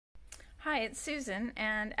Hi, it's Susan,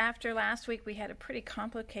 and after last week we had a pretty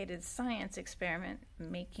complicated science experiment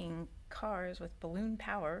making cars with balloon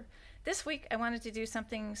power. This week I wanted to do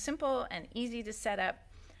something simple and easy to set up,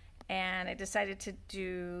 and I decided to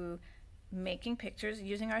do making pictures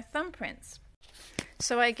using our thumbprints.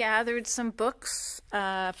 So I gathered some books.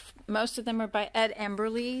 Most of them are by Ed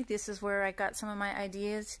Emberley. This is where I got some of my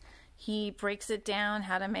ideas. He breaks it down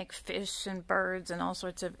how to make fish and birds and all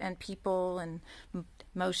sorts of, and people and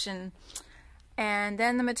motion. And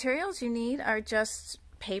then the materials you need are just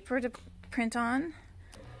paper to print on,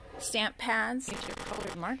 stamp pads, and your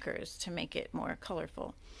colored markers to make it more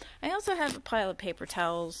colorful. I also have a pile of paper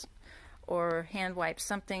towels or hand wipes,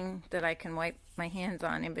 something that I can wipe my hands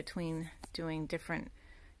on in between doing different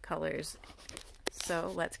colors.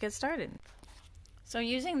 So let's get started. So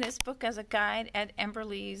using this book as a guide, Ed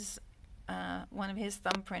Emberley's one of his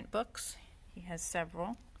thumbprint books. He has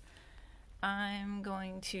several. I'm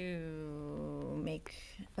going to make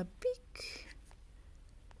a beak,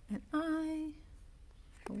 an eye,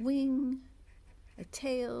 a wing, a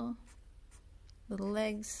tail, little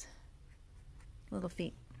legs, little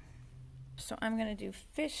feet. So I'm going to do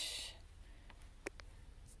fish.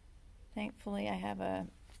 Thankfully I have a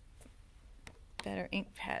better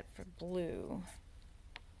ink pad for blue.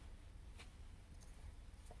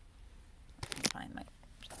 Find my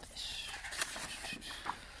fish.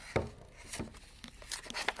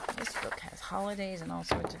 This book has holidays and all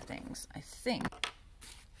sorts of things. I think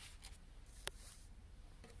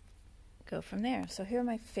go from there. So here are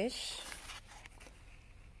my fish.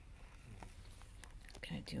 I'm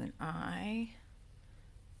going to do an eye,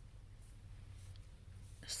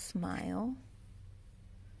 a smile.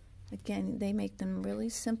 Again, they make them really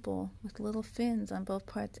simple with little fins on both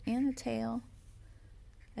parts and a tail.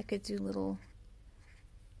 I could do little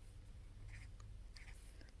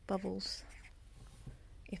bubbles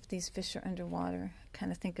if these fish are underwater.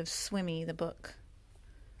 Kind of think of Swimmy, the book.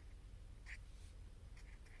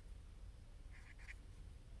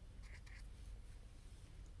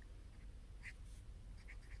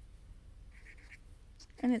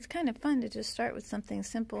 And it's kind of fun to just start with something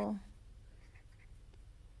simple.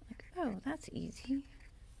 Like, oh, that's easy.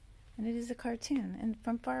 And it is a cartoon. And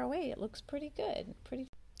from far away, it looks pretty good.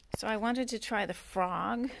 So I wanted to try the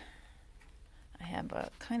frog. I have a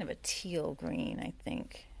kind of a teal green, I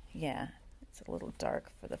think. Yeah, it's a little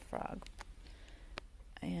dark for the frog.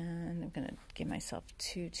 And I'm going to give myself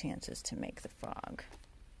 2 chances to make the frog.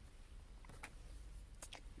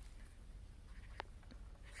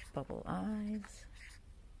 Bubble eyes.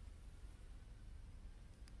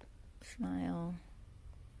 Smile.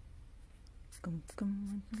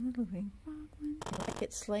 Little green frog one. I like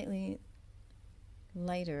it slightly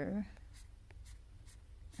lighter.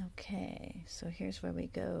 Okay, so here's where we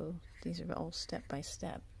go. These are all step by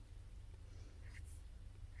step.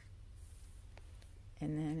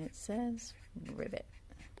 And then it says rivet.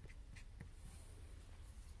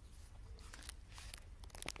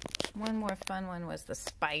 One more fun one was the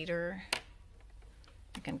spider. I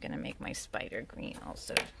think I'm going to make my spider green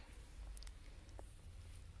also.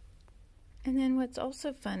 And then what's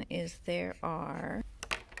also fun is there are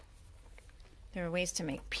ways to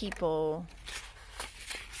make people.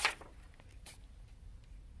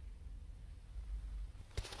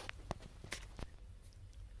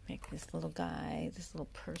 Make this little guy, this little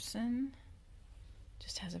person,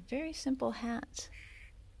 just has a very simple hat.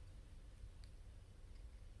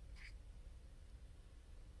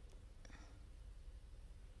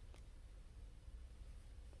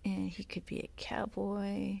 And he could be a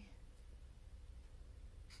cowboy.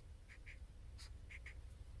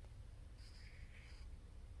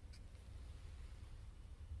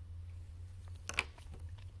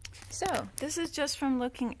 So this is just from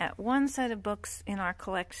looking at one set of books in our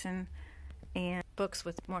collection, and books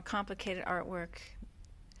with more complicated artwork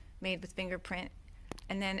made with fingerprint.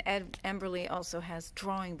 And then Ed Emberley also has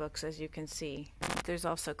drawing books, as you can see. There's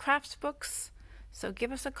also crafts books, so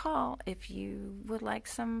give us a call if you would like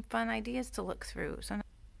some fun ideas to look through. So,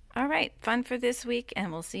 all right, fun for this week,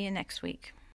 and we'll see you next week.